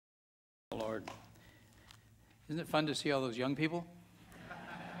Isn't it fun to see all those young people?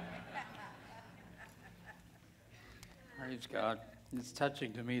 Praise God. It's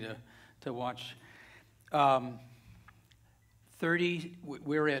touching to me to watch. 30.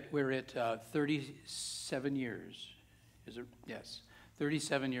 We're at 37 years. Is it? Yes,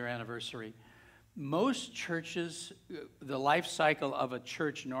 37-year anniversary. Most churches, the life cycle of a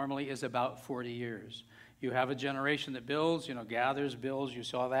church normally is about 40 years. You have a generation that builds, gathers, builds. You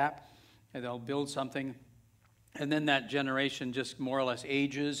saw that, and they'll build something. And then that generation just more or less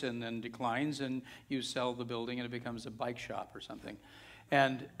ages and then declines, and you sell the building and it becomes a bike shop or something.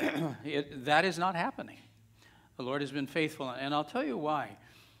 And that is not happening. The Lord has been faithful, and I'll tell you why.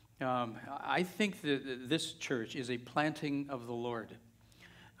 I think that this church is a planting of the Lord.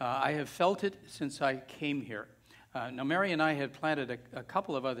 I have felt it since I came here. Now, Mary and I had planted a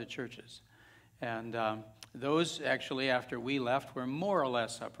couple of other churches, and those actually, after we left, were more or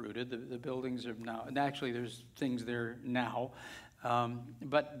less uprooted. The buildings are now, and actually there's things there now,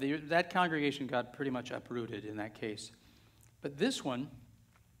 but that congregation got pretty much uprooted in that case. But this one,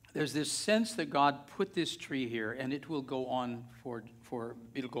 there's this sense that God put this tree here, and it will go on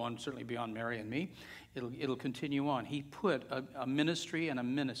it'll go on certainly beyond Mary and me. It'll continue on. He put a ministry and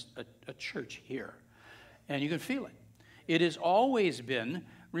a church here, and you can feel it. It has always been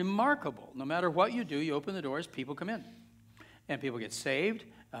remarkable. No matter what you do, you open the doors, people come in, and people get saved.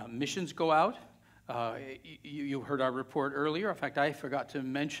 Missions go out. You heard our report earlier. In fact, I forgot to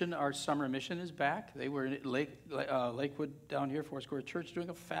mention our summer mission is back. They were in Lakewood down here, Foursquare Church, doing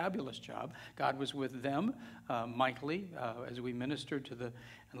a fabulous job. God was with them mightily as we ministered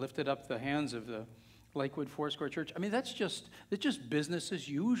and lifted up the hands of the Lakewood Foursquare Church. I mean, it's just business as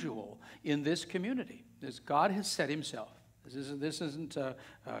usual in this community. As God has set himself. This isn't a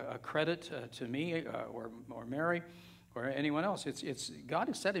credit to me or Mary or anyone else. It's God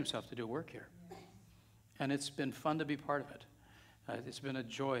has set himself to do work here. And it's been fun to be part of it. It's been a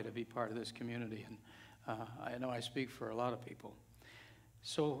joy to be part of this community. And I know I speak for a lot of people.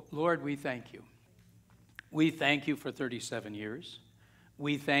 So, Lord, we thank you. We thank you for 37 years.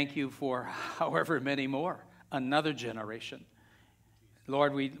 We thank you for however many more, another generation.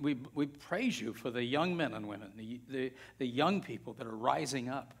 Lord, we praise you for the young men and women, the young people that are rising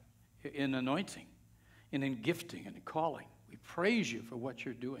up in anointing and in gifting and in calling. We praise you for what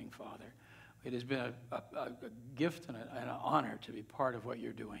you're doing, Father. It has been a gift and an honor to be part of what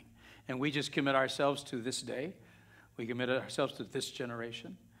you're doing. And we just commit ourselves to this day. We commit ourselves to this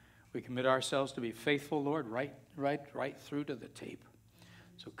generation. We commit ourselves to be faithful, Lord, right through to the tape.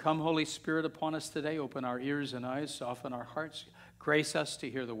 So come, Holy Spirit, upon us today. Open our ears and eyes, soften our hearts. Grace us to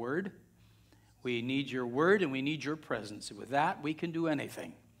hear the word. We need your word and we need your presence. With that, we can do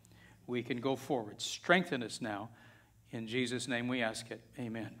anything. We can go forward. Strengthen us now. In Jesus' name we ask it.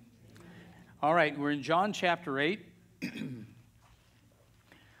 Amen. All right, we're in John chapter 8. It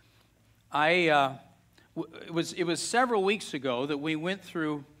was several weeks ago that we went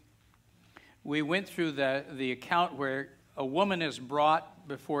through the account where a woman is brought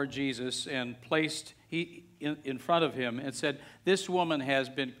before Jesus and placed in front of him and said, this woman has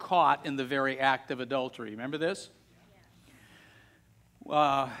been caught in the very act of adultery. Remember this?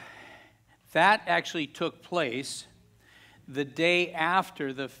 That actually took place the day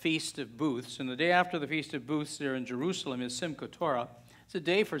after the Feast of Booths. And the day after the Feast of Booths there in Jerusalem is Simchat Torah. It's a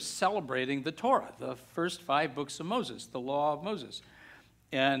day for celebrating the Torah, the first 5 books of Moses, the law of Moses,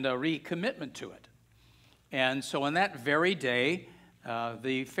 and a recommitment to it. And so on that very day,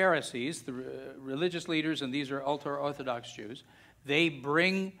 the Pharisees, the religious leaders, and these are ultra-Orthodox Jews, they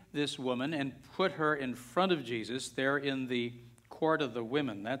bring this woman and put her in front of Jesus there in the court of the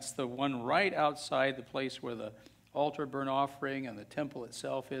women. That's the one right outside the place where the altar burnt offering and the temple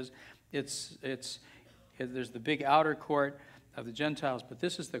itself is. There's the big outer court of the Gentiles, but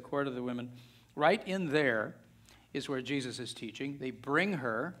this is the court of the women. Right in there is where Jesus is teaching. They bring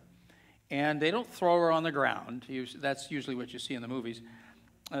her, and they don't throw her on the ground. That's usually what you see in the movies.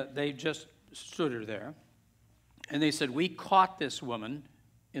 They just stood her there, and they said, we caught this woman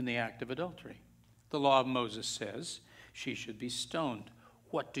in the act of adultery. The law of Moses says she should be stoned.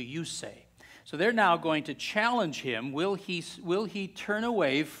 What do you say? So they're now going to challenge him. Will he turn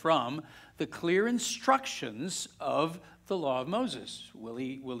away from the clear instructions of the law of Moses? Will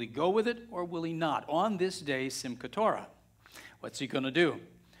he go with it or will he not? On this day, Simchat Torah. What's he going to do?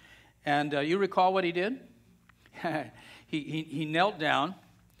 And you recall what he did? He knelt down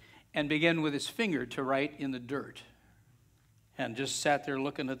and began with his finger to write in the dirt. And just sat there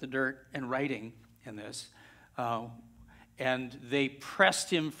looking at the dirt and writing in this. And they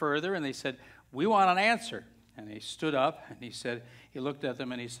pressed him further and they said, we want an answer. And he stood up and he looked at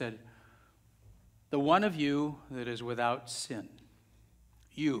them and he said, the one of you that is without sin,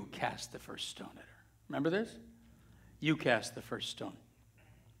 you cast the first stone at her. Remember this? You cast the first stone.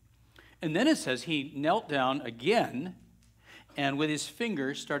 And then it says he knelt down again and with his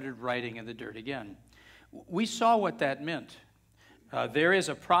finger started writing in the dirt again. We saw what that meant. There is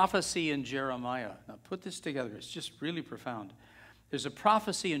a prophecy in Jeremiah. Now put this together. It's just really profound. There's a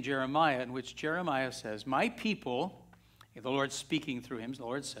prophecy in Jeremiah in which Jeremiah says, my people, the Lord speaking through him, the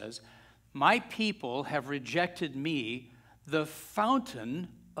Lord says, my people have rejected me, the fountain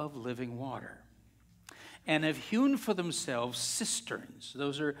of living water, and have hewn for themselves cisterns.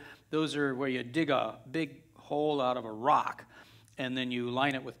 Those are where you dig a big hole out of a rock, and then you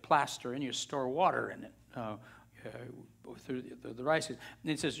line it with plaster, and you store water in it through the rice. And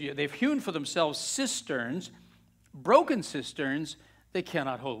it says they've hewn for themselves cisterns, broken cisterns that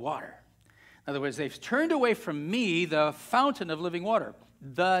cannot hold water. In other words, they've turned away from me, the fountain of living water.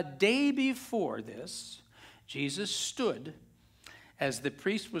 The day before this, Jesus stood as the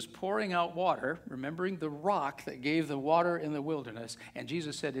priest was pouring out water, remembering the rock that gave the water in the wilderness. And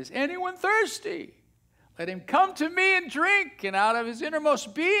Jesus said, is anyone thirsty? Let him come to me and drink. And out of his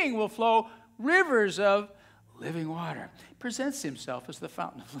innermost being will flow rivers of living water. He presents himself as the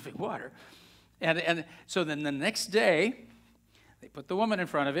fountain of living water. And so then the next day, they put the woman in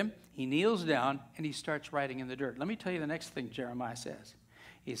front of him. He kneels down and he starts writing in the dirt. Let me tell you the next thing Jeremiah says.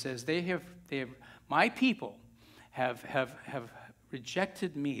 He says, my people have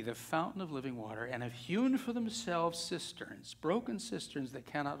rejected me, the fountain of living water, and have hewn for themselves cisterns, broken cisterns that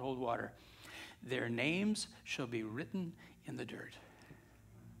cannot hold water. Their names shall be written in the dirt.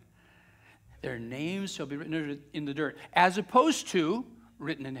 Their names shall be written in the dirt, as opposed to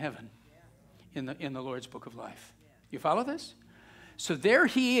written in heaven, in the Lord's book of life. You follow this? So there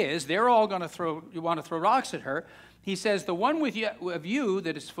he is. They're all going to want to throw rocks at her. He says, the one of you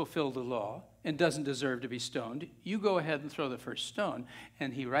that has fulfilled the law and doesn't deserve to be stoned, you go ahead and throw the first stone.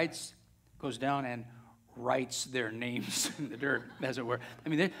 And he goes down and writes their names in the dirt, as it were. I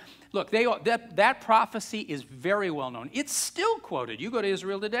mean, that prophecy is very well known. It's still quoted. You go to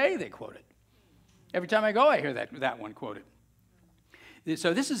Israel today, they quote it. Every time I go, I hear that one quoted.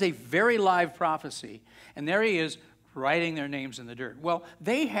 So this is a very live prophecy. And there he is writing their names in the dirt. Well,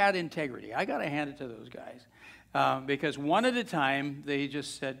 they had integrity. I got to hand it to those guys. Because one at a time, they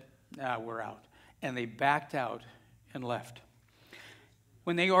just said, we're out. And they backed out and left.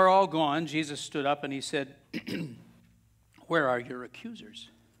 When they were all gone, Jesus stood up and he said, where are your accusers?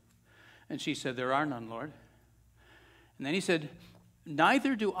 And she said, there are none, Lord. And then he said,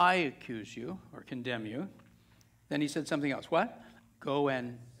 neither do I accuse you or condemn you. Then he said something else. What? Go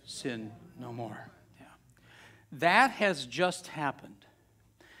and sin no more. Yeah. That has just happened.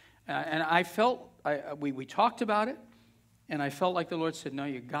 And I felt, we talked about it, and I felt like the Lord said, no,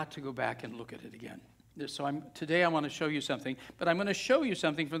 you got to go back and look at it again. So today I want to show you something, but I'm going to show you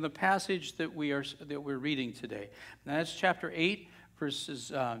something from the passage that we're reading today. Now that's chapter 8,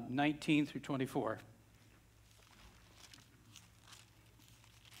 verses 19 through 24.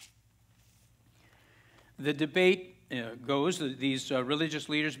 The debate goes, these religious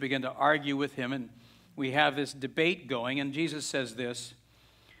leaders begin to argue with him, and we have this debate going, and Jesus says this.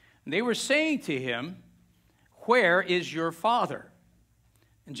 They were saying to him, where is your Father?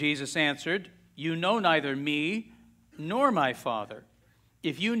 And Jesus answered, you know neither me nor my Father.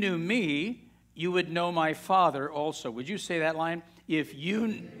 If you knew me, you would know my Father also. Would you say that line? If you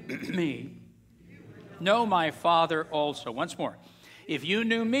knew me, know my Father also. Once more. If you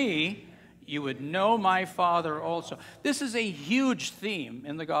knew me, you would know my Father also. This is a huge theme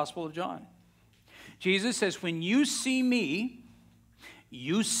in the Gospel of John. Jesus says, when you see me,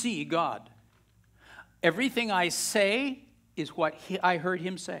 you see God. Everything I say is what I heard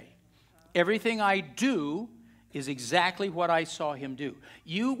him say. Everything I do is exactly what I saw him do.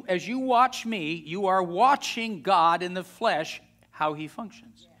 As you watch me, you are watching God in the flesh, how he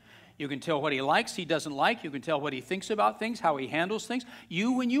functions. You can tell what he likes, he doesn't like. You can tell what he thinks about things, how he handles things.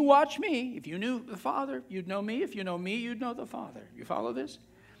 When you watch me, if you knew the Father, you'd know me. If you know me, you'd know the Father. You follow this?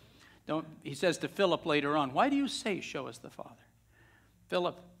 He says to Philip later on, why do you say, show us the Father?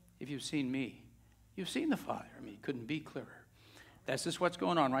 Philip, if you've seen me, you've seen the Father. I mean, it couldn't be clearer. That's just what's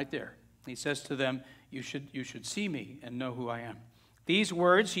going on right there. He says to them, you should see me and know who I am. These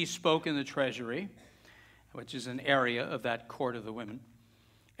words he spoke in the treasury, which is an area of that court of the women,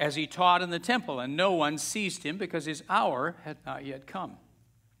 as he taught in the temple, and no one seized him because his hour had not yet come.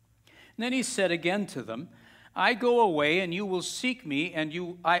 And then he said again to them, I go away and you will seek me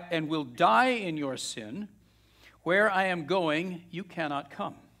and will die in your sin. Where I am going, you cannot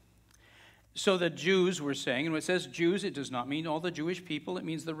come. So the Jews were saying, and when it says Jews, it does not mean all the Jewish people, it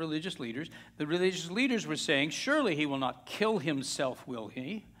means the religious leaders. The religious leaders were saying, surely he will not kill himself, will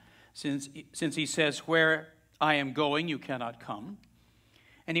he? Since he says, where I am going, you cannot come.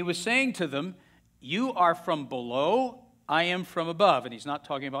 And he was saying to them, you are from below, I am from above. And he's not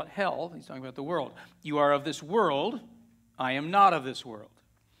talking about hell, he's talking about the world. You are of this world, I am not of this world.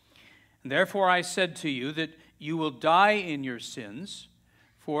 And therefore I said to you that you will die in your sins,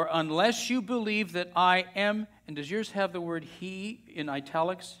 for unless you believe that I am, and does yours have the word he in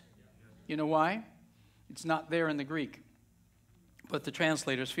italics? You know why? It's not there in the Greek. But the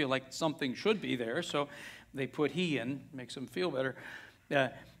translators feel like something should be there, so they put he in, makes them feel better.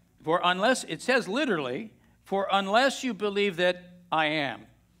 For unless, it says literally, for unless you believe that I am,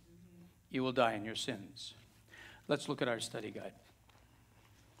 you will die in your sins. Let's look at our study guide.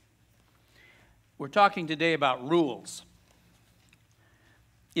 We're talking today about rules.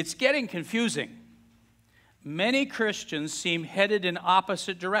 It's getting confusing. Many Christians seem headed in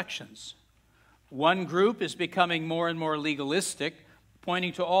opposite directions. One group is becoming more and more legalistic,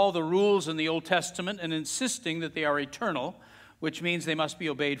 pointing to all the rules in the Old Testament and insisting that they are eternal, which means they must be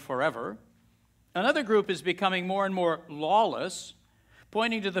obeyed forever. Another group is becoming more and more lawless,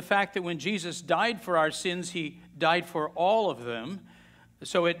 pointing to the fact that when Jesus died for our sins, he died for all of them,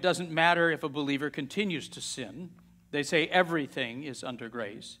 so it doesn't matter if a believer continues to sin. They say everything is under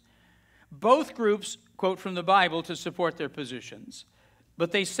grace. Both groups quote from the Bible to support their positions,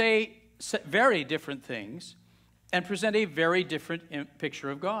 but they say very different things and present a very different picture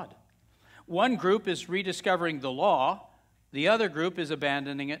of God. One group is rediscovering the law, the other group is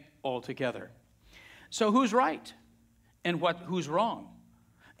abandoning it altogether. So who's right and who's wrong?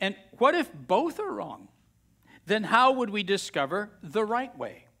 And what if both are wrong? Then how would we discover the right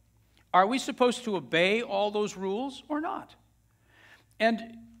way? Are we supposed to obey all those rules or not?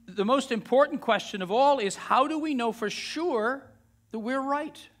 And the most important question of all is, how do we know for sure that we're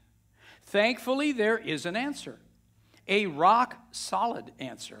right? Thankfully, there is an answer, a rock-solid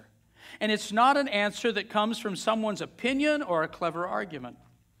answer. And it's not an answer that comes from someone's opinion or a clever argument.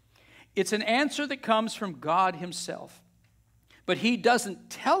 It's an answer that comes from God himself. But he doesn't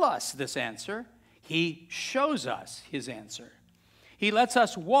tell us this answer. He shows us his answer. He lets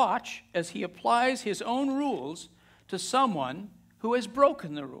us watch as he applies his own rules to someone who has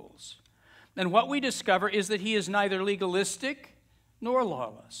broken the rules. And what we discover is that he is neither legalistic nor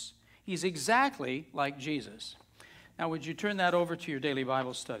lawless. He's exactly like Jesus. Now, would you turn that over to your daily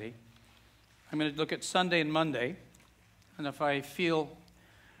Bible study? I'm going to look at Sunday and Monday, and if I feel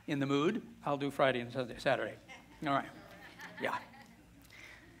in the mood, I'll do Friday and Saturday. All right. Yeah.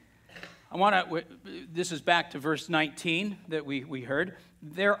 This is back to verse 19 that we heard.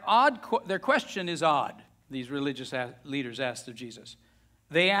 Their question is odd, these religious leaders asked of Jesus.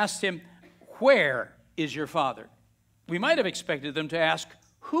 They asked him, where is your father? We might have expected them to ask,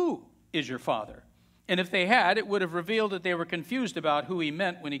 who is your father? And if they had, it would have revealed that they were confused about who he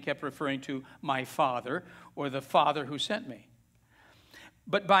meant when he kept referring to my father or the father who sent me.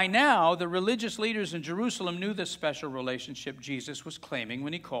 But by now, the religious leaders in Jerusalem knew the special relationship Jesus was claiming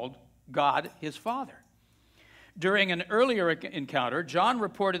when he called God his Father. During an earlier encounter, John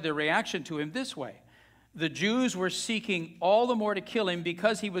reported their reaction to him this way. The Jews were seeking all the more to kill him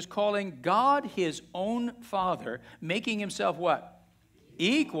because he was calling God his own Father, making himself what?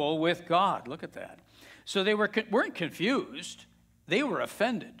 Equal with God. Look at that. So they weren't confused. They were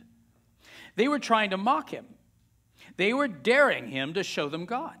offended. They were trying to mock him. They were daring him to show them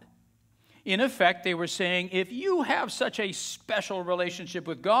God. In effect, they were saying, if you have such a special relationship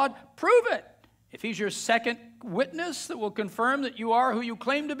with God, prove it. If he's your second witness that will confirm that you are who you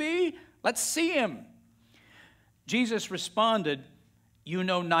claim to be, let's see him. Jesus responded, you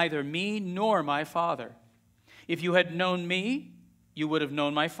know neither me nor my Father. If you had known me, you would have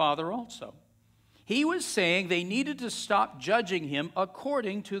known my Father also. He was saying they needed to stop judging him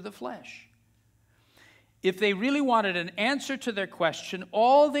according to the flesh. If they really wanted an answer to their question,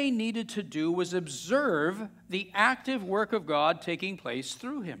 all they needed to do was observe the active work of God taking place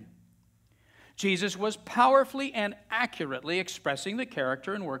through him. Jesus was powerfully and accurately expressing the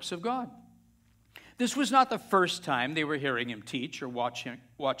character and works of God. This was not the first time they were hearing him teach or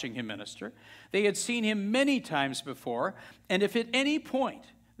watching him minister. They had seen him many times before, and if at any point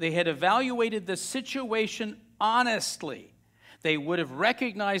they had evaluated the situation honestly, they would have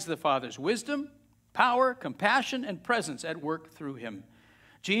recognized the Father's wisdom, power, compassion, and presence at work through him.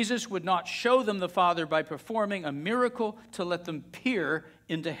 Jesus would not show them the Father by performing a miracle to let them peer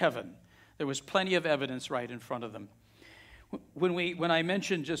into heaven. There was plenty of evidence right in front of them. When I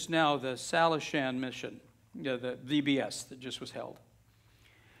mentioned just now the Salishan mission, the VBS that just was held,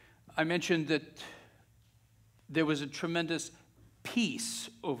 I mentioned that there was a tremendous peace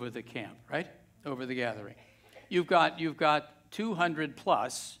over the camp, right? Over the gathering. You've got 200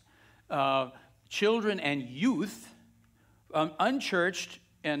 plus children and youth, unchurched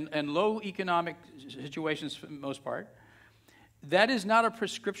and low economic situations for the most part. That is not a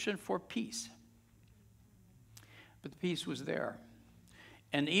prescription for peace. But the peace was there.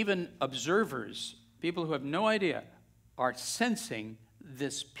 And even observers, people who have no idea, are sensing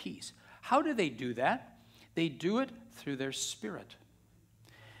this peace. How do they do that? They do it through their spirit.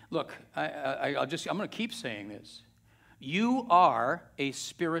 Look, I'm going to keep saying this. You are a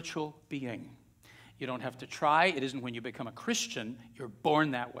spiritual being. You don't have to try. It isn't when you become a Christian. You're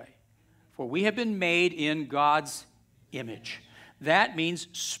born that way. For we have been made in God's image. That means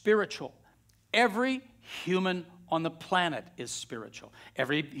spiritual. Every human on the planet is spiritual.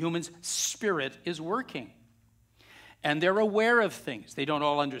 Every human's spirit is working. And they're aware of things. They don't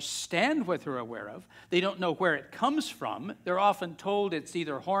all understand what they're aware of. They don't know where it comes from. They're often told it's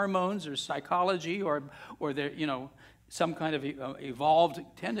either hormones or psychology or they're, some kind of evolved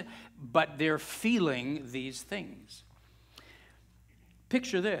tendency, but they're feeling these things.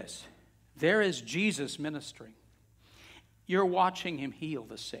 Picture this. There is Jesus ministering. You're watching him heal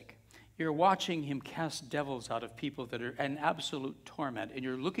the sick. You're watching him cast devils out of people that are in absolute torment, and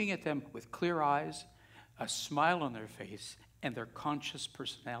you're looking at them with clear eyes, a smile on their face, and their conscious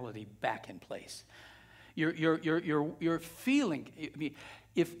personality back in place. You're feeling. I mean,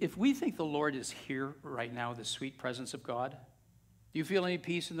 if we think the Lord is here right now, the sweet presence of God, do you feel any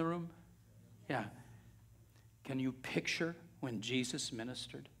peace in the room? Yeah. Can you picture when Jesus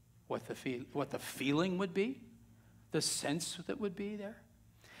ministered what the feeling would be, the sense that would be there?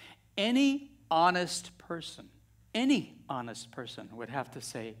 Any honest person would have to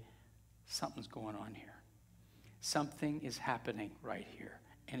say, something's going on here. Something is happening right here,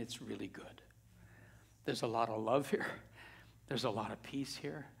 and it's really good. There's a lot of love here. There's a lot of peace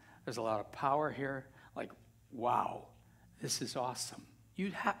here. There's a lot of power here. Like, wow, this is awesome.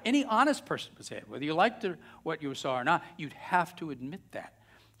 Any honest person would say it. Whether you liked what you saw or not, you'd have to admit that.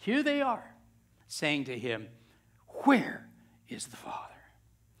 Here they are saying to him, where is the Father?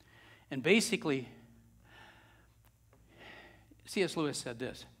 And basically, C.S. Lewis said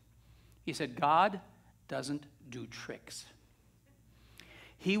this. He said, God doesn't do tricks.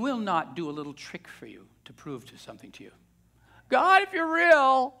 He will not do a little trick for you to prove something to you. God, if you're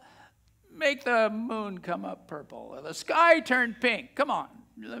real, make the moon come up purple or the sky turn pink. Come on.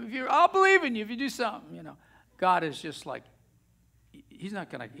 I'll believe in you if you do something, God is just like, he's not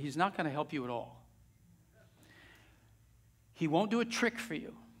gonna help you at all. He won't do a trick for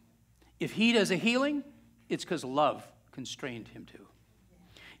you. If he does a healing, it's because love constrained him to.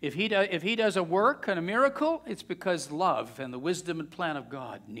 If he does a work and a miracle, it's because love and the wisdom and plan of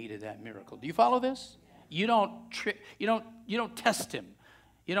God needed that miracle. Do you follow this? You don't test him.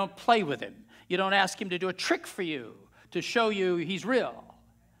 You don't play with him. You don't ask him to do a trick for you to show you he's real.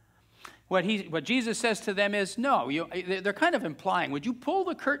 What Jesus says to them is, no, they're kind of implying, would you pull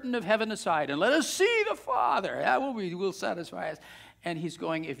the curtain of heaven aside and let us see the Father? That will satisfy us. And he's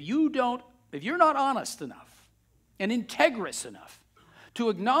going, if you're not honest enough and integrous enough to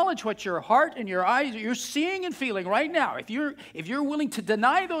acknowledge what your heart and your eyes, you're seeing and feeling right now, if you're willing to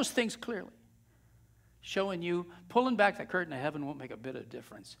deny those things clearly, showing you, pulling back the curtain of heaven won't make a bit of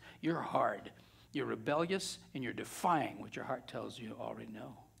difference. You're hard, you're rebellious, and you're defying what your heart tells you already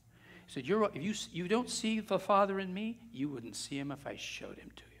know. He said, if you don't see the Father in me, you wouldn't see him if I showed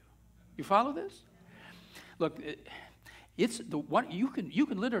him to you. You follow this? Look, you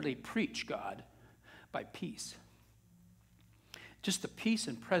can literally preach God by peace. Just the peace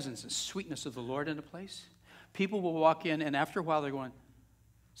and presence and sweetness of the Lord in a place. People will walk in, and after a while they're going,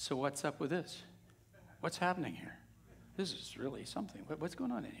 so what's up with this? What's happening here? This is really something. What's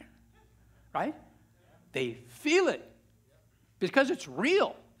going on in here? Right? They feel it because it's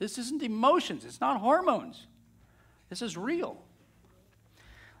real. This isn't emotions. It's not hormones. This is real.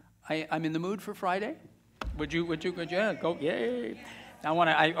 I'm in the mood for Friday. Would you go? Yay. I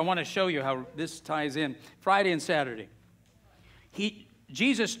want to show you how this ties in. Friday and Saturday.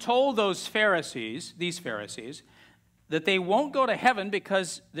 Jesus told these Pharisees, that they won't go to heaven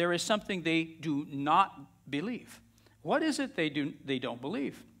because there is something they do not believe. What is it they don't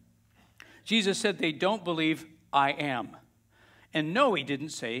believe? Jesus said they don't believe I am. And no, he didn't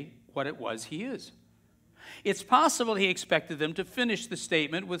say what it was he is. It's possible he expected them to finish the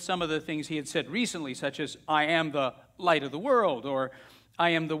statement with some of the things he had said recently, such as, I am the light of the world, or I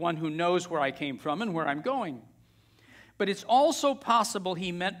am the one who knows where I came from and where I'm going. But it's also possible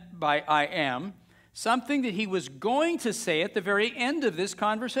he meant by I am something that he was going to say at the very end of this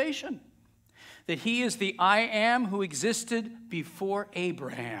conversation, that he is the I am who existed before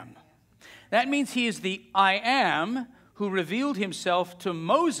Abraham. That means he is the I am who revealed himself to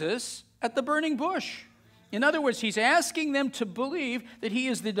Moses at the burning bush. In other words, he's asking them to believe that he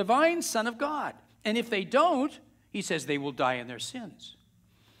is the divine Son of God. And if they don't, he says they will die in their sins.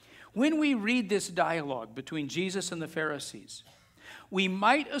 When we read this dialogue between Jesus and the Pharisees, we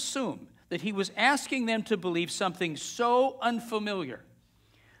might assume that he was asking them to believe something so unfamiliar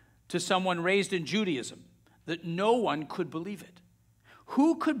to someone raised in Judaism that no one could believe it.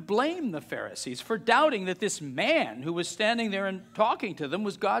 Who could blame the Pharisees for doubting that this man who was standing there and talking to them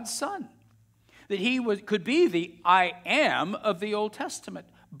was God's Son? That he could be the I am of the Old Testament.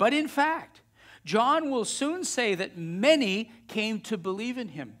 But in fact, John will soon say that many came to believe in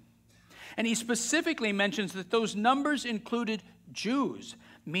him. And he specifically mentions that those numbers included Jews,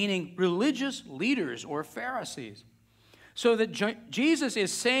 meaning religious leaders or Pharisees. So that Jesus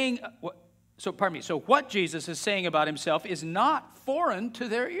is saying, so what Jesus is saying about himself is not foreign to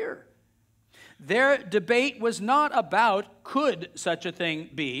their ear. Their debate was not about could such a thing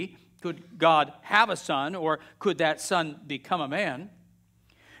be, could God have a son, or could that son become a man?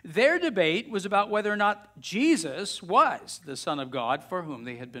 Their debate was about whether or not Jesus was the Son of God for whom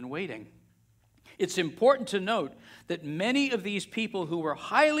they had been waiting. It's important to note that many of these people who were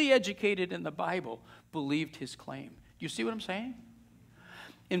highly educated in the Bible believed his claim. Do you see what I'm saying?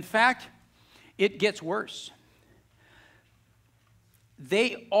 In fact, it gets worse.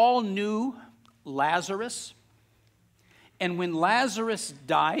 They all knew Lazarus, and when Lazarus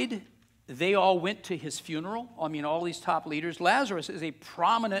died, they all went to his funeral. I mean, all these top leaders. Lazarus is a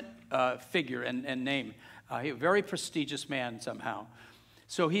prominent figure and name, a very prestigious man somehow.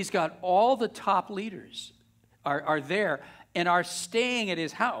 So he's got all the top leaders are there and are staying at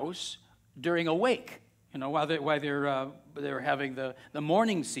his house during a wake, while they're having the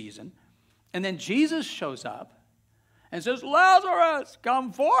mourning season. And then Jesus shows up and says, Lazarus,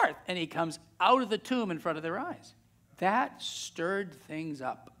 come forth. And he comes out of the tomb in front of their eyes. That stirred things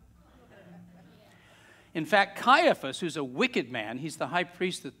up. In fact, Caiaphas, who's a wicked man, he's the high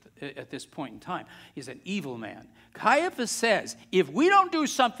priest at this point in time. He's an evil man. Caiaphas says, if we don't do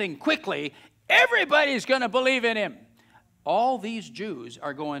something quickly, everybody's going to believe in him. All these Jews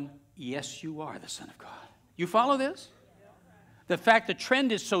are going, yes, you are the Son of God. You follow this? The fact the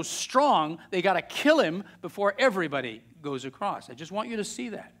trend is so strong, they got to kill him before everybody goes across. I just want you to see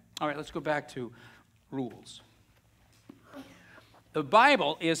that. All right, let's go back to rules. The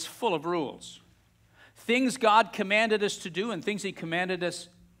Bible is full of rules. Things God commanded us to do and things he commanded us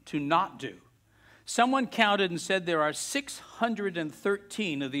to not do. Someone counted and said there are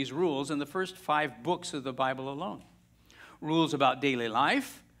 613 of these rules in the first 5 books of the Bible alone. Rules about daily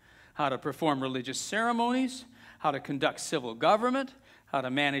life, how to perform religious ceremonies, how to conduct civil government, how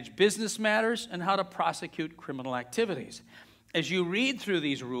to manage business matters, and how to prosecute criminal activities. As you read through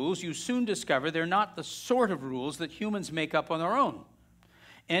these rules, you soon discover they're not the sort of rules that humans make up on their own.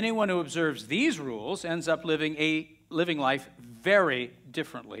 Anyone who observes these rules ends up living life very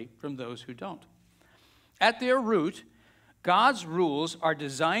differently from those who don't. At their root, God's rules are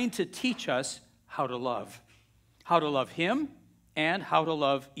designed to teach us how to love him and how to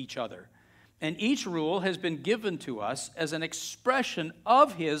love each other. And each rule has been given to us as an expression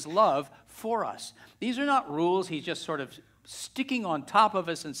of his love for us. These are not rules he's just sort of sticking on top of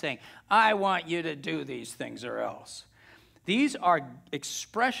us and saying, I want you to do these things or else. These are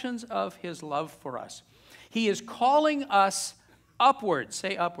expressions of his love for us. He is calling us upward.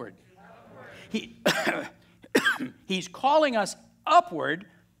 Say upward. He's calling us upward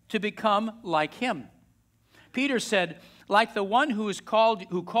to become like him. Peter said, like the one who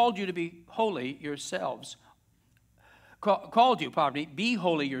called you to be holy yourselves, be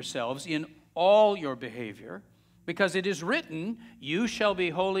holy yourselves in all your behavior, because it is written, you shall be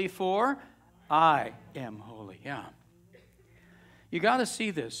holy, for I am holy. Yeah. You got to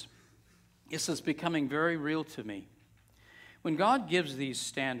see this. This is becoming very real to me. When God gives these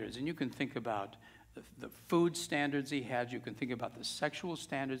standards, and you can think about the food standards he has, you can think about the sexual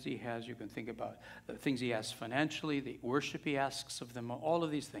standards he has, you can think about the things he asks financially, the worship he asks of them, all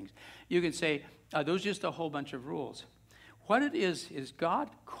of these things. You can say, those are just a whole bunch of rules. What it is God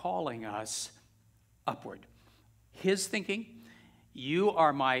calling us upward. His thinking, you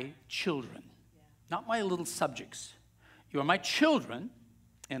are my children, not my little subjects. You are my children,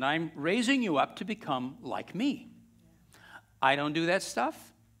 and I'm raising you up to become like me. I don't do that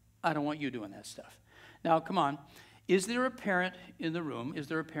stuff. I don't want you doing that stuff. Now, come on. Is there a parent in the room, is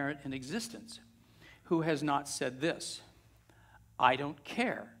there a parent in existence who has not said this? I don't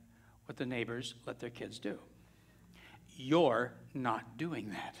care what the neighbors let their kids do. You're not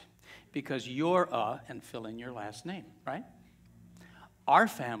doing that because you're and fill in your last name, right? Our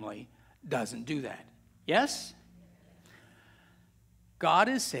family doesn't do that. Yes? God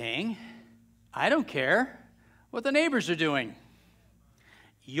is saying, I don't care what the neighbors are doing.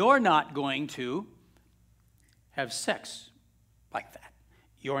 You're not going to have sex like that.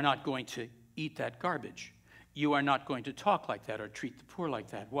 You're not going to eat that garbage. You are not going to talk like that or treat the poor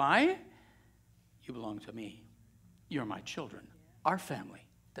like that. Why? You belong to me. You're my children. Our family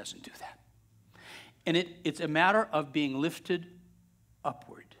doesn't do that. And it's a matter of being lifted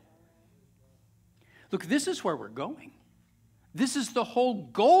upward. Look, this is where we're going. This is the whole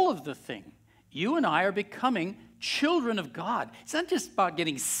goal of the thing. You and I are becoming children of God. It's not just about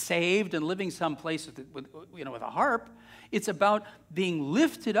getting saved and living someplace with a harp. It's about being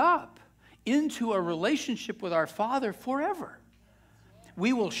lifted up into a relationship with our Father forever.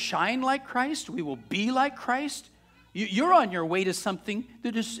 We will shine like Christ. We will be like Christ. You're on your way to something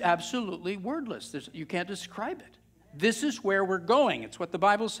that is absolutely wordless. You can't describe it. This is where we're going. It's what the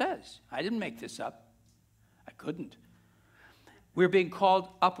Bible says. I didn't make this up. I couldn't. We're being called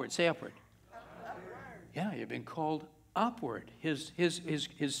upward. Say upward. Yeah, you're being called upward. His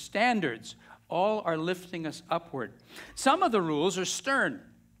standards all are lifting us upward. Some of the rules are stern.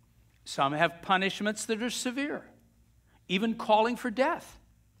 Some have punishments that are severe, even calling for death.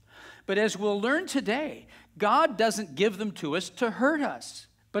 But as we'll learn today, God doesn't give them to us to hurt us,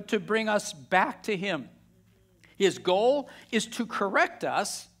 but to bring us back to Him. His goal is to correct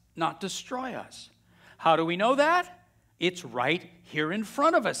us, not destroy us. How do we know that? It's right here in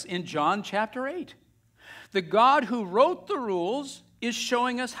front of us in John chapter 8. The God who wrote the rules is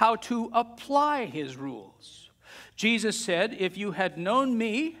showing us how to apply His rules. Jesus said, if you had known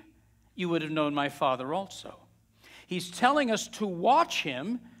me, you would have known my Father also. He's telling us to watch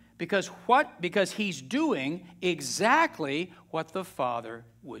Him because He's doing exactly what the Father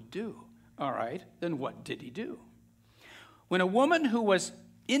would do. All right, then what did He do? When a woman who was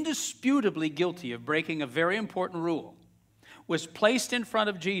indisputably guilty of breaking a very important rule was placed in front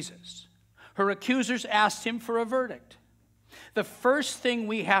of Jesus, her accusers asked Him for a verdict. The first thing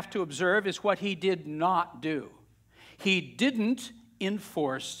we have to observe is what He did not do. He didn't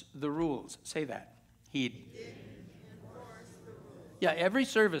enforce the rules. Say that. He didn't enforce the rules. Yeah, every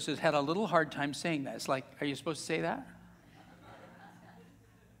service has had a little hard time saying that. It's like, are you supposed to say that?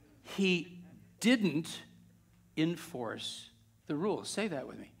 He didn't enforce the rules. Say that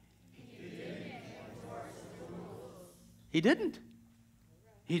with me. He didn't enforce the rules. He didn't.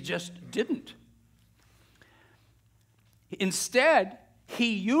 He just didn't. Instead,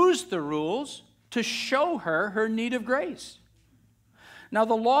 He used the rules to show her need of grace. Now,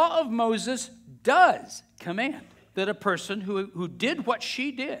 the law of Moses does command that a person who did what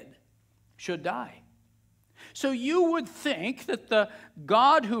she did should die. So you would think that the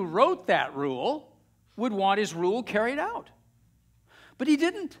God who wrote that rule would want His rule carried out. But He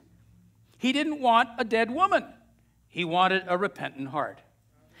didn't. He didn't want a dead woman. He wanted a repentant heart.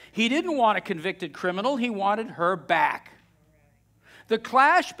 He didn't want a convicted criminal. He wanted her back. The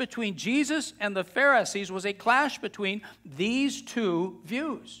clash between Jesus and the Pharisees was a clash between these two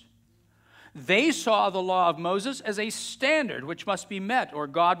views. They saw the law of Moses as a standard which must be met or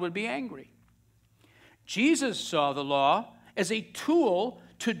God would be angry. Jesus saw the law as a tool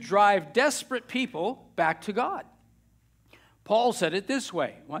to drive desperate people back to God. Paul said it this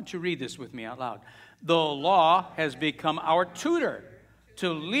way. Why don't you read this with me out loud? The law has become our tutor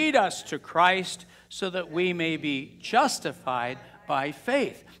to lead us to Christ so that we may be justified by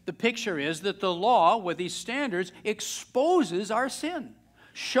faith. The picture is that the law, with these standards, exposes our sin,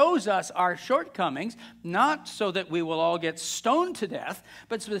 shows us our shortcomings, not so that we will all get stoned to death,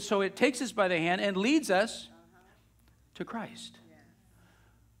 but so it takes us by the hand and leads us to Christ,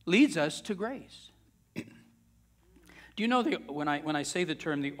 leads us to grace. Do you know when I say the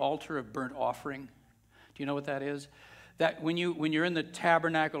term the altar of burnt offering, do you know what that is? That when you're in the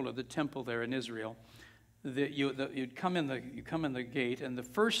tabernacle or the temple there in Israel, you come in the gate, and the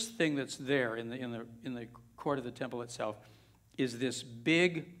first thing that's there in the court of the temple itself is this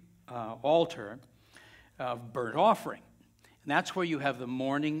big altar of burnt offering. And that's where you have the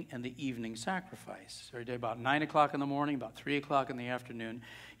morning and the evening sacrifice. So every day about 9 o'clock in the morning, about 3 o'clock in the afternoon,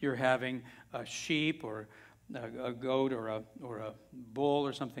 you're having a sheep or a goat or a bull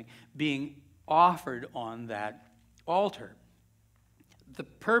or something being offered on that altar. The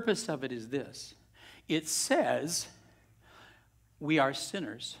purpose of it is this. It says we are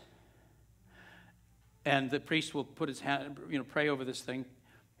sinners. And the priest will put his hand, pray over this thing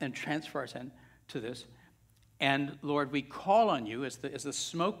and transfer our sin to this. And Lord, we call on you as the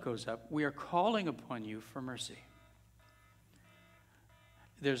smoke goes up. We are calling upon you for mercy.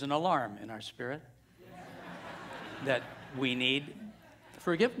 There's an alarm in our spirit that we need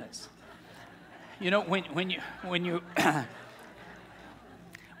forgiveness. You know, when you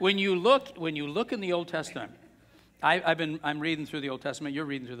when you look in the Old Testament, I'm reading through the Old Testament. You're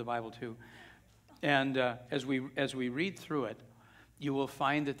reading through the Bible too, and as we read through it, you will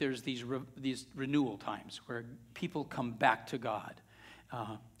find that there's these renewal times where people come back to God.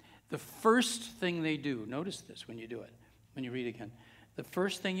 The first thing they do, notice this when you do it, when you read again, the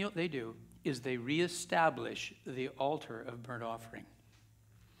first thing they do is they reestablish the altar of burnt offering.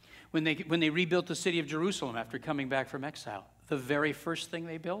 When they rebuilt the city of Jerusalem after coming back from exile, the very first thing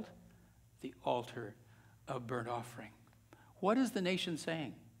they built, the altar of burnt offering. What is the nation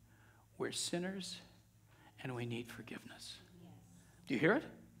saying? We're sinners and we need forgiveness. Do you hear it?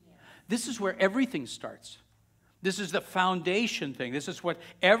 This is where everything starts. This is the foundation thing. This is what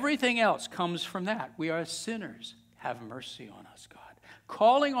everything else comes from that. We are sinners. Have mercy on us, God.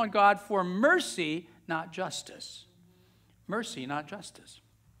 Calling on God for mercy, not justice. Mercy, not justice.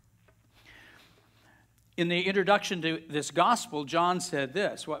 In the introduction to this gospel, John said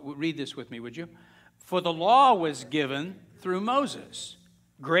this. Read this with me, would you? For the law was given through Moses.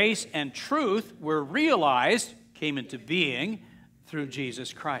 Grace and truth were realized, came into being, through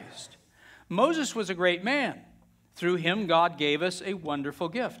Jesus Christ. Moses was a great man. Through him, God gave us a wonderful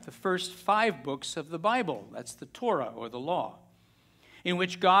gift, the first 5 books of the Bible. That's the Torah, or the law, in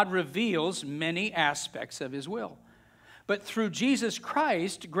which God reveals many aspects of his will. But through Jesus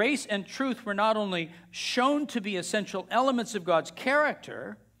Christ, grace and truth were not only shown to be essential elements of God's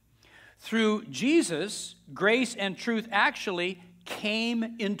character, through Jesus, grace and truth actually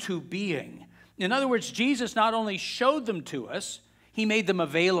came into being. In other words, Jesus not only showed them to us, he made them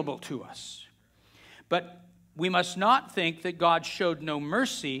available to us. But we must not think that God showed no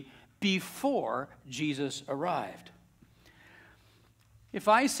mercy before Jesus arrived. If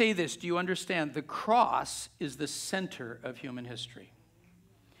I say this, do you understand? The cross is the center of human history.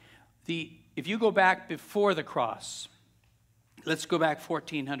 If you go back before the cross, let's go back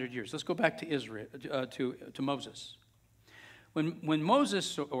 1,400 years. Let's go back to Israel, to Moses. When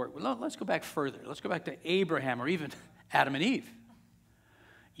Moses, or let's go back further. Let's go back to Abraham or even Adam and Eve.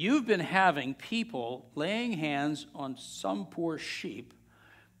 You've been having people laying hands on some poor sheep,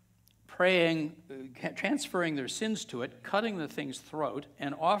 praying, transferring their sins to it, cutting the thing's throat,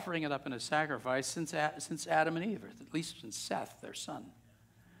 and offering it up in a sacrifice since Adam and Eve, or at least since Seth, their son.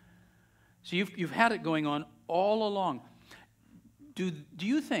 So you've had it going on all along. Do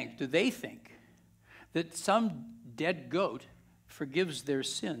they think that some dead goat forgives their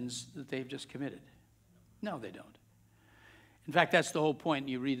sins that they've just committed? No, they don't. In fact, that's the whole point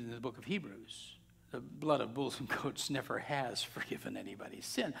you read in the book of Hebrews. The blood of bulls and goats never has forgiven anybody's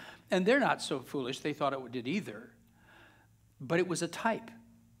sin. And they're not so foolish. They thought it did either. But it was a type.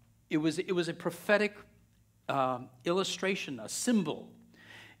 It was a prophetic illustration, a symbol.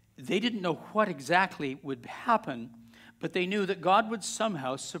 They didn't know what exactly would happen, but they knew that God would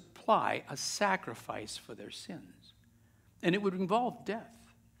somehow supply a sacrifice for their sins. And it would involve death.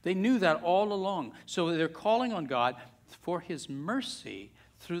 They knew that all along. So they're calling on God for his mercy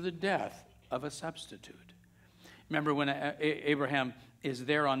through the death of a substitute. Remember when Abraham is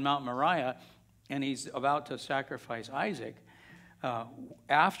there on Mount Moriah and he's about to sacrifice Isaac,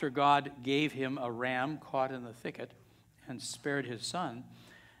 after God gave him a ram caught in the thicket and spared his son,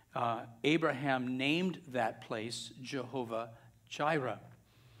 Abraham named that place Jehovah Jireh,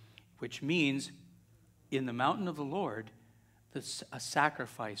 which means in the mountain of the Lord, a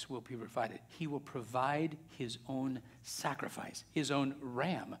sacrifice will be provided. He will provide his own sacrifice, his own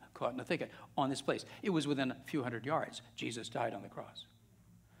ram caught in the thicket on this place. It was within a few hundred yards. Jesus died on the cross.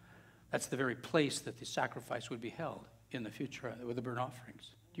 That's the very place that the sacrifice would be held in the future with the burnt offerings.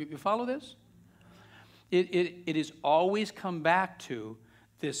 Do you follow this? It has always come back to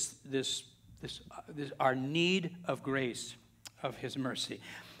this our need of grace, of his mercy.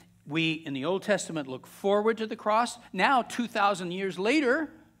 We, in the Old Testament, look forward to the cross. Now, 2,000 years later,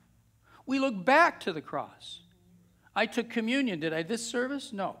 we look back to the cross. I took communion. Did I this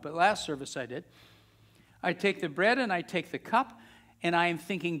service? No, but last service I did. I take the bread and I take the cup, and I am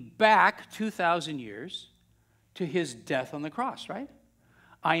thinking back 2,000 years to his death on the cross, right?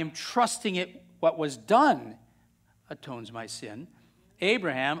 I am trusting it, what was done atones my sin.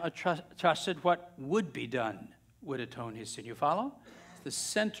 Abraham trusted what would be done would atone his sin. You follow? The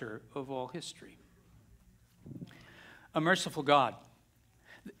center of all history. A merciful God.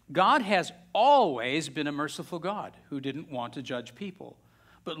 God has always been a merciful God who didn't want to judge people,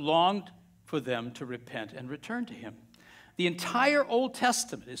 but longed for them to repent and return to him. The entire Old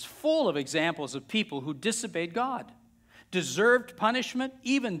Testament is full of examples of people who disobeyed God, deserved punishment,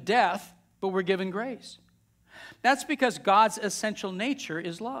 even death, but were given grace. That's because God's essential nature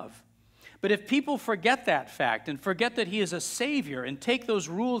is love. But if people forget that fact and forget that he is a savior and take those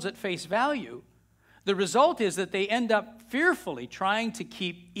rules at face value, the result is that they end up fearfully trying to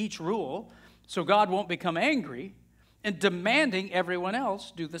keep each rule so God won't become angry and demanding everyone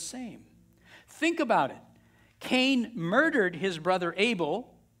else do the same. Think about it. Cain murdered his brother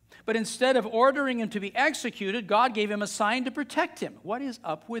Abel, but instead of ordering him to be executed, God gave him a sign to protect him. What is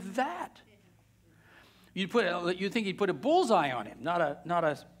up with that? You'd think he'd put a bullseye on him, not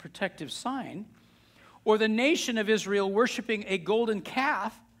a protective sign. Or the nation of Israel worshiping a golden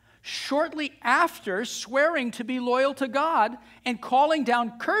calf shortly after swearing to be loyal to God and calling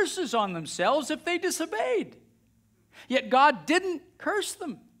down curses on themselves if they disobeyed. Yet God didn't curse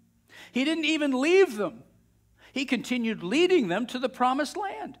them. He didn't even leave them. He continued leading them to the promised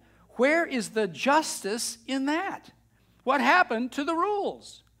land. Where is the justice in that? What happened to the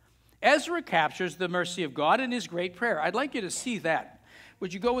rules? Ezra captures the mercy of God in his great prayer. I'd like you to see that.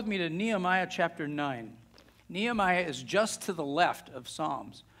 Would you go with me to Nehemiah chapter 9? Nehemiah is just to the left of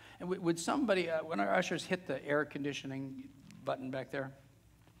Psalms. And would somebody, when our ushers hit the air conditioning button back there?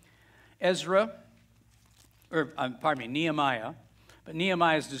 Nehemiah. But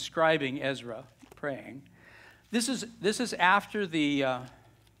Nehemiah is describing Ezra praying. This is after the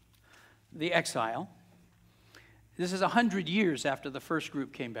exile. This is 100 years after the first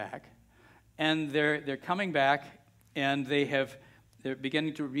group came back, and they're coming back, and they're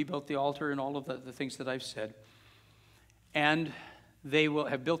beginning to rebuild the altar and all of the things that I've said, and they will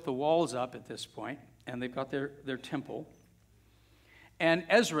have built the walls up at this point, and they've got their temple, and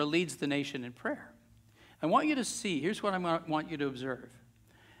Ezra leads the nation in prayer. I want you to see. Here's what I want you to observe.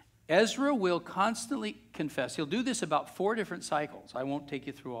 Ezra will constantly confess. He'll do this about 4 different cycles. I won't take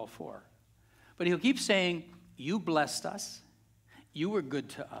you through all 4. But he'll keep saying, you blessed us. You were good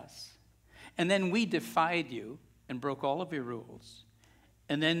to us. And then we defied you and broke all of your rules.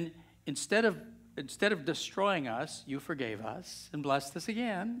 And then instead of destroying us, you forgave us and blessed us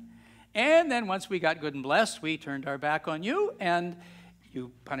again. And then once we got good and blessed, we turned our back on you and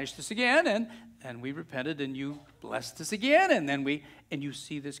you punished us again, and we repented, and you blessed us again, and you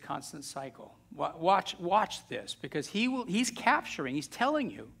see this constant cycle. Watch this, because he's telling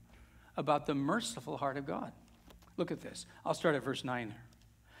you about the merciful heart of God. Look at this. I'll start at verse 9 there.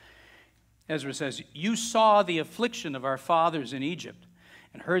 Ezra says, you saw the affliction of our fathers in Egypt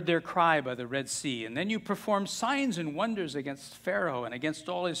and heard their cry by the Red Sea, and then you performed signs and wonders against Pharaoh and against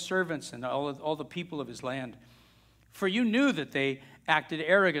all his servants and all the people of his land. For you knew that they acted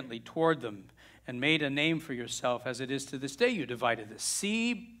arrogantly toward them and made a name for yourself, as it is to this day. You divided the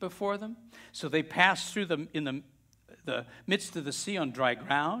sea before them, so they passed through in the midst of the sea on dry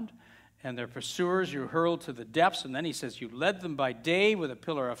ground, and their pursuers you hurled to the depths. And then he says, you led them by day with a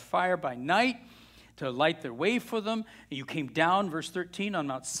pillar of fire by night to light their way for them. And you came down, verse 13, on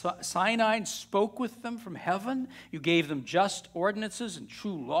Mount Sinai and spoke with them from heaven. You gave them just ordinances and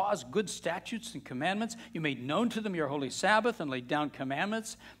true laws, good statutes and commandments. You made known to them your holy Sabbath and laid down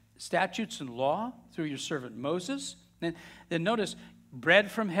commandments, statutes and law through your servant Moses. Then notice, bread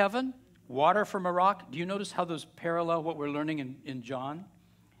from heaven, water from a rock. Do you notice how those parallel what we're learning in John?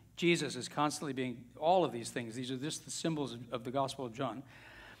 Jesus is constantly being, all of these things, these are just the symbols of the Gospel of John.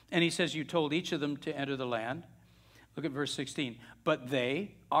 And he says, you told each of them to enter the land. Look at verse 16. But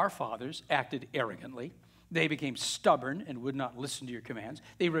they, our fathers, acted arrogantly. They became stubborn and would not listen to your commands.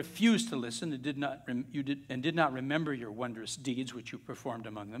 They refused to listen and did not remember your wondrous deeds which you performed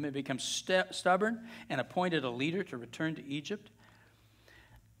among them. They became stubborn and appointed a leader to return to Egypt.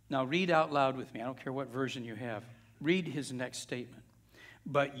 Now read out loud with me. I don't care what version you have. Read his next statement.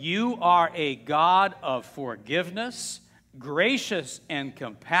 But you are a God of forgiveness, gracious and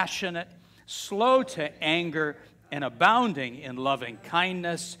compassionate, slow to anger, and abounding in loving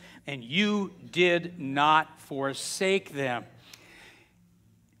kindness, and you did not forsake them.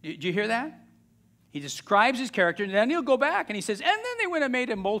 Did you hear that? He describes his character, and then he'll go back, and he says, and then they went and made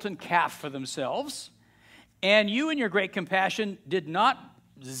a molten calf for themselves, and you in your great compassion did not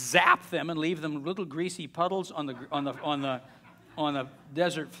zap them and leave them little greasy puddles on the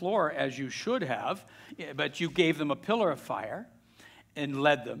desert floor as you should have, but you gave them a pillar of fire and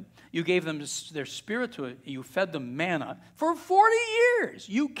led them. You gave them their spirit to it. You fed them manna for 40 years.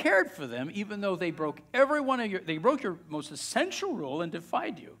 You cared for them, even though they broke they broke your most essential rule and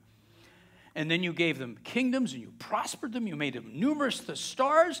defied you. And then you gave them kingdoms and you prospered them. You made them numerous, the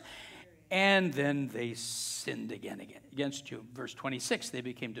stars. And then they sinned again against you. Verse 26, they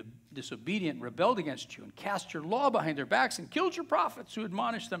became disobedient, rebelled against you, and cast your law behind their backs, and killed your prophets who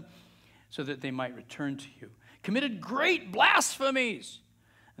admonished them, so that they might return to you. Committed great blasphemies,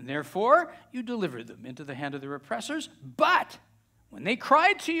 and therefore you delivered them into the hand of their oppressors. But when they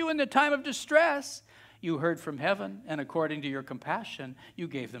cried to you in the time of distress, you heard from heaven, and according to your compassion, you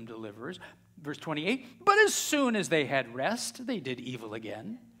gave them deliverers. Verse 28, but as soon as they had rest, they did evil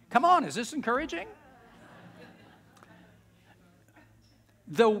again. Come on, is this encouraging?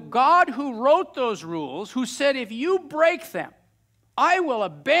 The God who wrote those rules, who said, if you break them, I will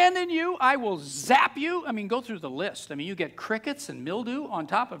abandon you, I will zap you. I mean, go through the list. I mean, you get crickets and mildew on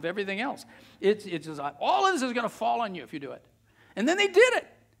top of everything else. It's just, all of this is going to fall on you if you do it. And then they did it.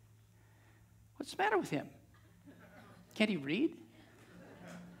 What's the matter with him? Can't he read?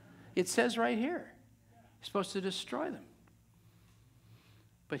 It says right here, he's supposed to destroy them.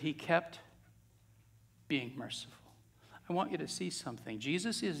 But he kept being merciful. I want you to see something.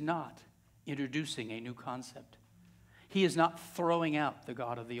 Jesus is not introducing a new concept. He is not throwing out the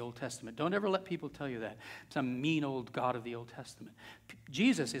God of the Old Testament. Don't ever let people tell you that. Some mean old God of the Old Testament.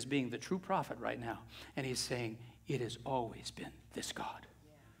 Jesus is being the true prophet right now. And he's saying, it has always been this God.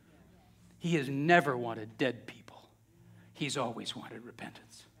 He has never wanted dead people. He's always wanted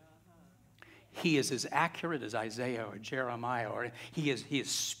repentance. He is as accurate as Isaiah or Jeremiah, or he is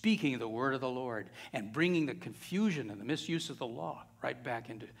speaking the word of the Lord and bringing the confusion and the misuse of the law right back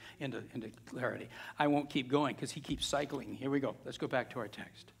into clarity. I won't keep going because he keeps cycling. Here we go. Let's go back to our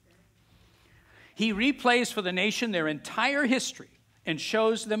text. He replays for the nation their entire history and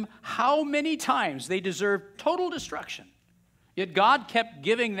shows them how many times they deserve total destruction. Yet God kept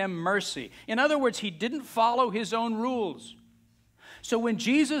giving them mercy. In other words, he didn't follow his own rules. So when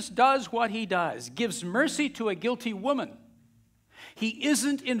Jesus does what he does, gives mercy to a guilty woman, he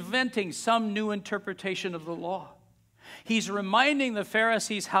isn't inventing some new interpretation of the law. He's reminding the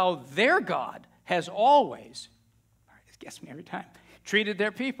Pharisees how their God has always, it gets me every time, treated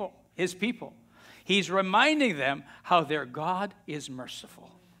their people, his people. He's reminding them how their God is merciful.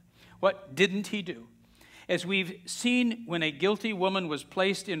 What didn't he do? As we've seen when a guilty woman was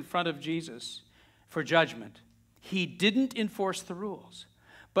placed in front of Jesus for judgment, he didn't enforce the rules,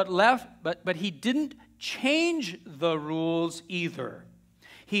 but he didn't change the rules either.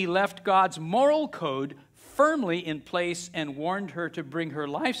 He left God's moral code firmly in place and warned her to bring her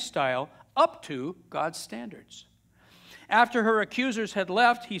lifestyle up to God's standards. After her accusers had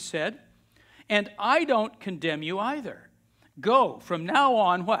left, he said, and I don't condemn you either. Go, from now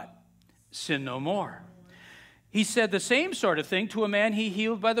on, what? Sin no more. He said the same sort of thing to a man he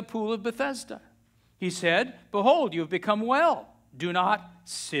healed by the pool of Bethesda. He said, behold, you have become well. Do not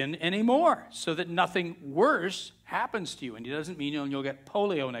sin anymore, so that nothing worse happens to you. And he doesn't mean you'll get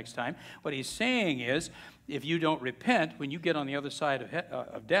polio next time. What he's saying is, if you don't repent, when you get on the other side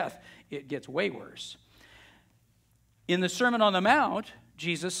of death, it gets way worse. In the Sermon on the Mount,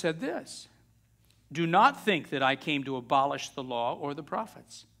 Jesus said this, do not think that I came to abolish the law or the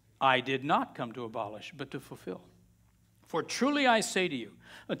prophets. I did not come to abolish, but to fulfill. For truly I say to you,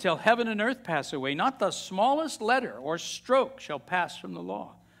 until heaven and earth pass away, not the smallest letter or stroke shall pass from the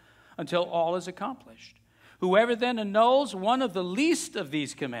law, until all is accomplished. Whoever then annuls one of the least of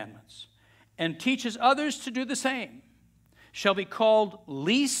these commandments and teaches others to do the same shall be called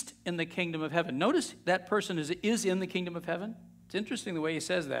least in the kingdom of heaven. Notice that person is in the kingdom of heaven. It's interesting the way he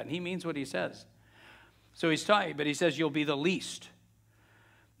says that, and he means what he says. So he's talking, but he says you'll be the least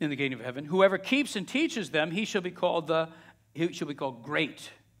in the kingdom of heaven. Whoever keeps and teaches them, he shall be called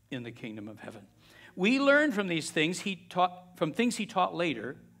great in the kingdom of heaven. We learn from these things he taught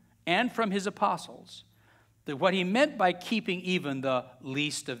later, and from his apostles, that what he meant by keeping even the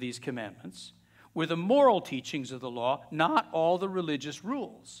least of these commandments were the moral teachings of the law, not all the religious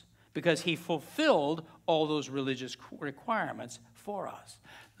rules, because he fulfilled all those religious requirements for us.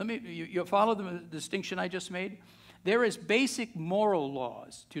 You follow the distinction I just made? There is basic moral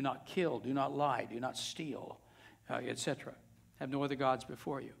laws. Do not kill, do not lie, do not steal, etc. Have no other gods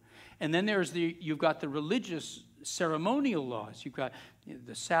before you. And then you've got the religious ceremonial laws. You've got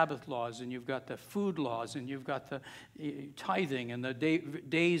the Sabbath laws, and you've got the food laws, and you've got the tithing, and the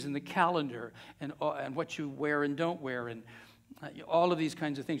days in the calendar, and what you wear and don't wear, and all of these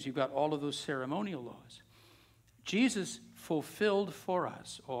kinds of things. You've got all of those ceremonial laws. Jesus fulfilled for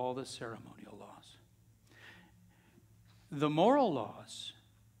us all the ceremonial laws. The moral laws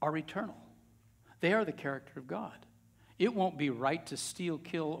are eternal. They are the character of God. It won't be right to steal,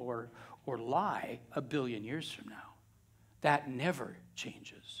 kill, or lie a billion years from now. That never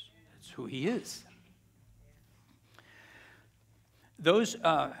changes. That's who he is. Those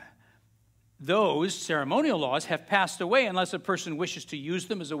those ceremonial laws have passed away unless a person wishes to use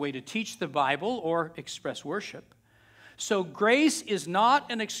them as a way to teach the Bible or express worship. So grace is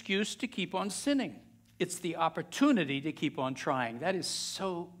not an excuse to keep on sinning. It's the opportunity to keep on trying. That is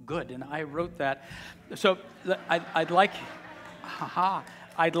so good, and I wrote that. So I'd like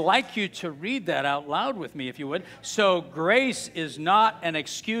you to read that out loud with me, if you would. So grace is not an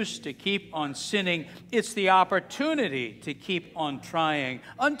excuse to keep on sinning. It's the opportunity to keep on trying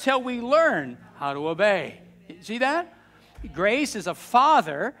until we learn how to obey. See that? Grace is a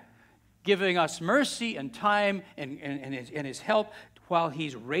father giving us mercy and time and his help while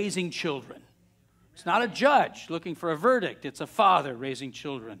he's raising children. It's not a judge looking for a verdict. It's a father raising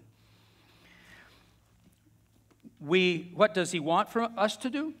children. What does he want from us to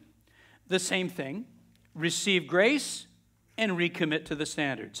do? The same thing. Receive grace and recommit to the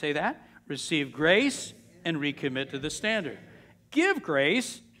standard. Say that. Receive grace and recommit to the standard. Give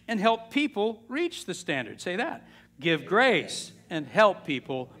grace and help people reach the standard. Say that. Give grace and help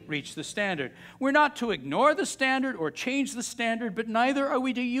people reach the standard. We're not to ignore the standard or change the standard, but neither are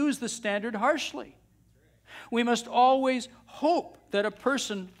we to use the standard harshly. We must always hope that a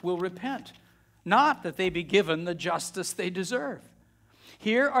person will repent, not that they be given the justice they deserve.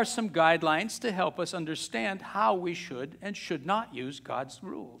 Here are some guidelines to help us understand how we should and should not use God's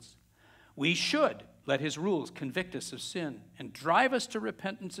rules. We should let his rules convict us of sin and drive us to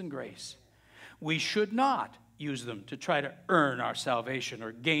repentance and grace. We should not use them to try to earn our salvation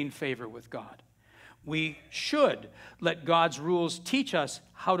or gain favor with God. We should let God's rules teach us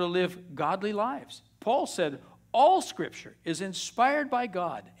how to live godly lives. Paul said, all Scripture is inspired by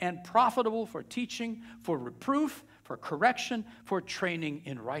God and profitable for teaching, for reproof, for correction, for training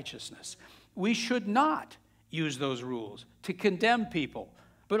in righteousness. We should not use those rules to condemn people,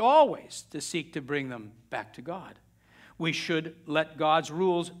 but always to seek to bring them back to God. We should let God's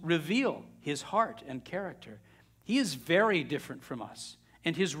rules reveal his heart and character. He is very different from us,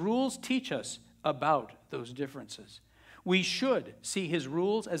 and his rules teach us about those differences. We should see his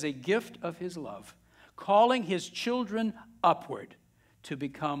rules as a gift of his love, calling his children upward to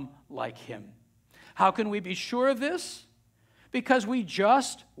become like him. How can we be sure of this? Because we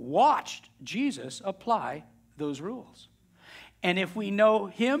just watched Jesus apply those rules. And if we know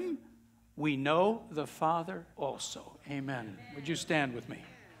him, we know the Father also. Amen. Would you stand with me?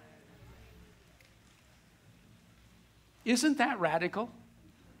 Isn't that radical?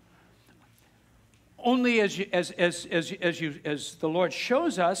 Only as the Lord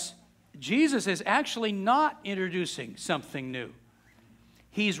shows us, Jesus is actually not introducing something new.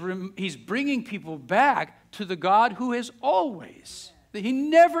 He's bringing people back to the God who has always. He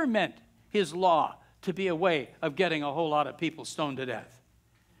never meant his law to be a way of getting a whole lot of people stoned to death.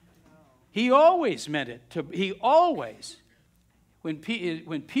 He always meant it to. He always, when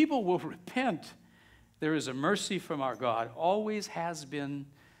people will repent, there is a mercy from our God. Always has been,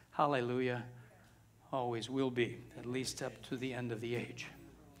 hallelujah, always will be, at least up to the end of the age.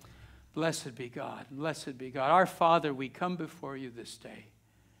 Blessed be God. Blessed be God. Our Father, we come before you this day,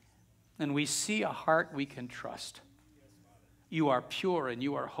 and we see a heart we can trust. You are pure and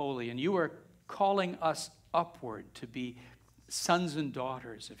you are holy, and you are calling us upward to be sons and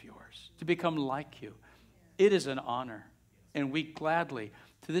daughters of yours, to become like you. It is an honor, and we gladly,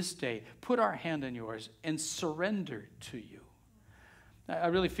 to this day, put our hand in yours and surrender to you. I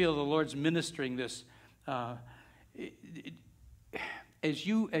really feel the Lord's ministering this. As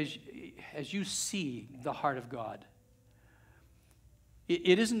you see the heart of God,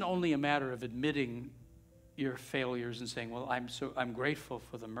 it isn't only a matter of admitting your failures and saying, well, I'm grateful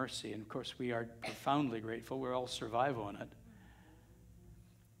for the mercy. And of course, we are profoundly grateful. We all survive on it.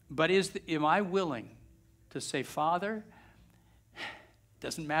 But am I willing to say, Father,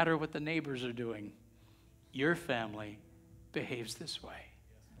 doesn't matter what the neighbors are doing, your family behaves this way.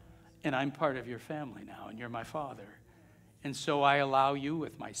 And I'm part of your family now, and you're my Father. And so I allow you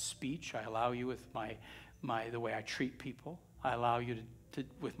with my speech, I allow you with the way I treat people, I allow you to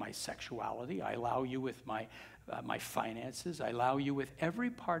with my sexuality, I allow you with my finances, I allow you with every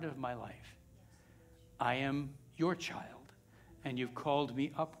part of my life. I am your child, and you've called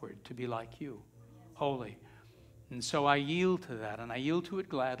me upward to be like you, holy. And so I yield to that, and I yield to it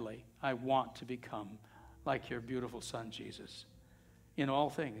gladly. I want to become like your beautiful Son, Jesus. In all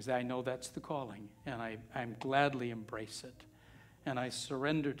things, I know that's the calling, and I gladly embrace it. And I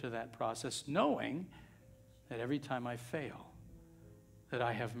surrender to that process, knowing that every time I fail, that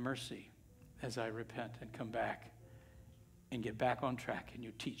I have mercy as I repent and come back and get back on track, and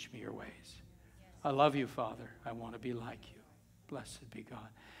you teach me your ways. I love you, Father. I want to be like you. Blessed be God.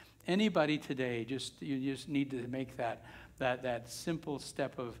 Anybody today, you just need to make that simple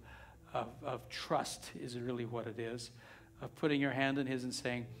step of of trust is really what it is, of putting your hand in his and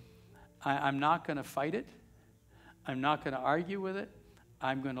saying, I'm not going to fight it. I'm not going to argue with it.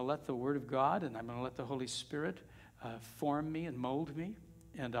 I'm going to let the Word of God and I'm going to let the Holy Spirit form me and mold me,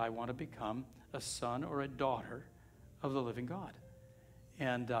 and I want to become a son or a daughter of the living God.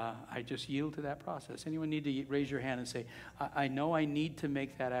 And I just yield to that process. Anyone need to raise your hand and say, I know I need to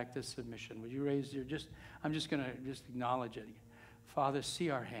make that act of submission. Would you raise your, I'm just going to just acknowledge it. Father, see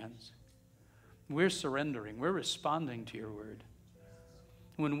our hands. We're surrendering. We're responding to your word.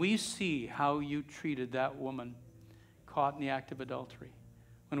 When we see how you treated that woman caught in the act of adultery,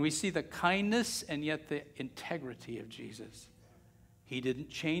 when we see the kindness and yet the integrity of Jesus, he didn't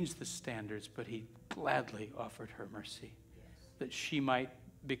change the standards, but he gladly offered her mercy, that she might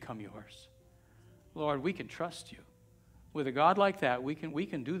become yours. Lord, we can trust you. With a God like that, we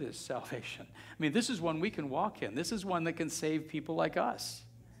can do this salvation. I mean, this is one we can walk in. This is one that can save people like us.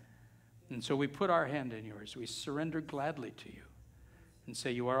 And so we put our hand in yours. We surrender gladly to you and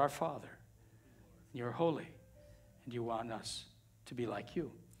say, you are our Father. You're holy. And you want us to be like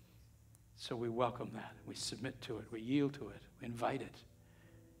you. So we welcome that. We submit to it. We yield to it. We invite it.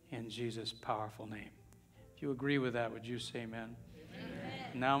 In Jesus' powerful name. If you agree with that, would you say amen? Amen.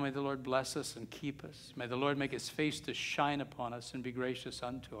 Now may the Lord bless us and keep us. May the Lord make his face to shine upon us and be gracious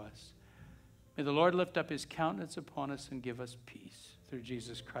unto us. May the Lord lift up his countenance upon us and give us peace through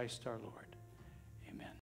Jesus Christ our Lord.